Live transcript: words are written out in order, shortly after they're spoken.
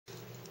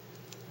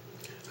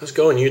How's it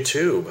going,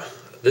 YouTube?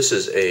 This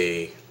is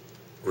a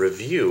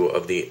review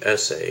of the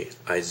essay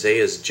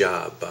Isaiah's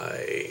Job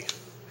by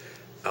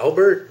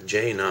Albert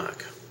Jay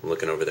Nock. I'm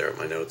looking over there at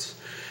my notes.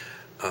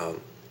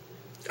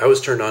 I was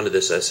turned on to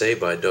this essay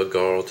by Doug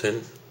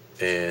Carlton,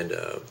 and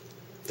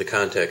the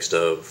context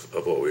of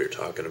what we were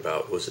talking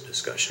about was a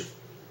discussion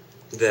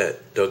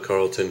that Doug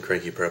Carlton,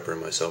 Cranky Prepper, and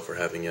myself were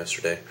having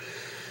yesterday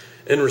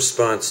in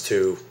response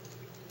to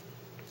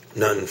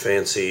None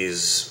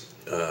Fancy's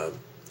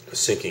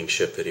sinking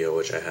ship video,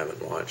 which I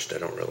haven't watched. I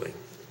don't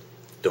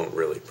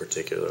really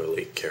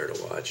particularly care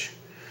to watch.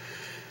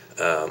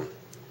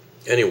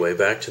 Anyway,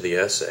 back to the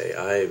essay.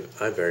 I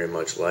very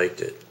much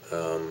liked it.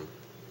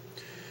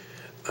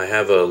 I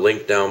have a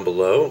link down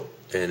below,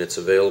 and it's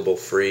available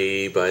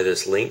free by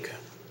this link.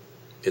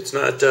 It's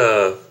not.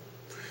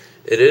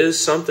 It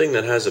is something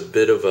that has a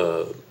bit of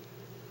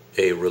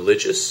a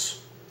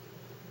religious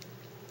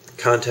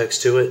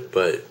context to it,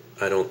 but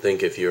I don't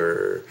think if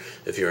you're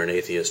an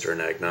atheist or an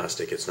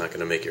agnostic, it's not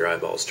going to make your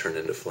eyeballs turn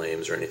into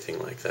flames or anything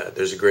like that.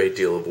 There's a great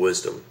deal of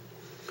wisdom,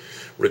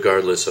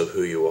 regardless of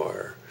who you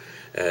are,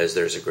 as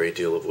there's a great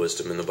deal of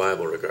wisdom in the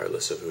Bible,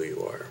 regardless of who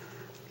you are.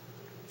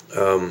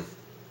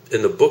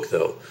 In the book,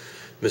 though,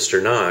 Mr.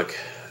 Nock,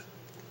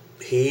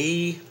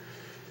 he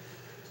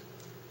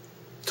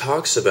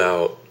talks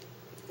about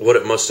what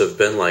it must have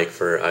been like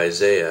for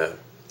Isaiah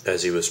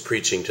as he was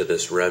preaching to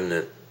this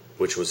remnant,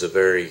 which was a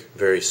very,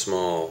 very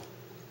small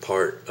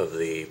part of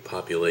the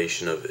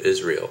population of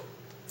Israel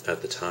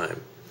at the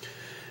time,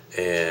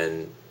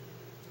 and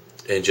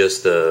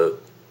just the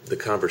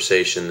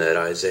conversation that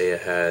Isaiah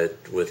had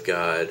with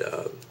God.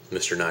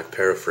 Mr. Nock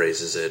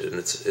paraphrases it, and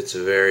it's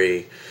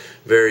very,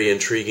 very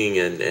intriguing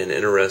and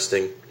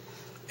interesting,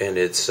 and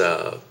it's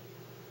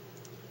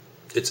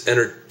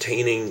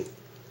entertaining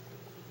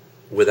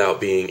without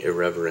being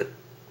irreverent,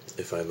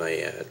 if I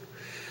may add.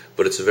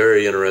 But it's a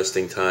very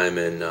interesting time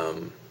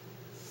in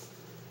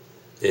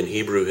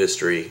Hebrew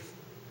history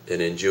and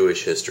in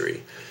Jewish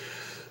history,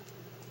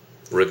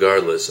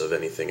 regardless of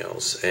anything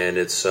else. And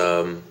it's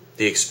the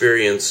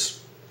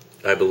experience,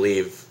 I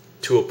believe,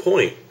 to a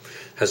point,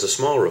 has a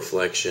small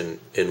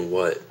reflection in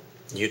what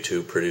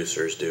YouTube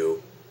producers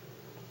do,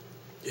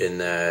 in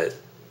that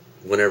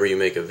whenever you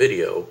make a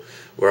video,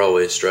 we're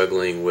always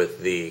struggling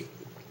with the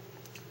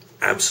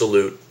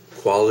absolute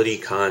quality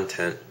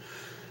content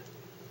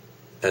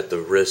at the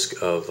risk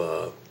of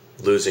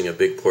losing a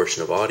big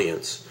portion of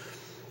audience,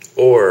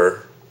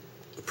 or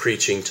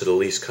preaching to the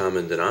least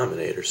common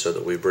denominator so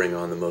that we bring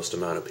on the most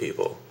amount of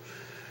people.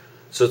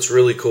 So it's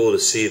really cool to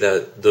see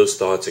that those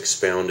thoughts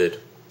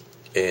expounded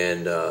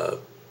and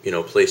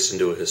placed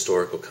into a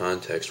historical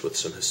context with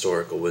some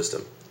historical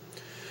wisdom.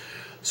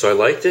 So I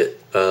liked it.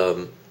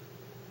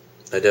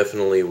 I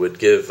definitely would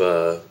give,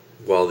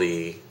 while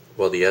the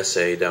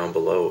essay down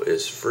below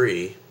is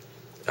free,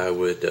 I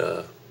would,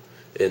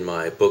 in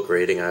my book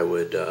rating, I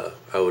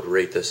would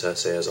rate this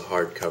essay as a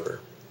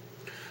hardcover.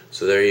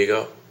 So there you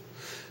go.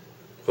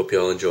 Hope you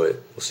all enjoy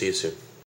it. We'll see you soon.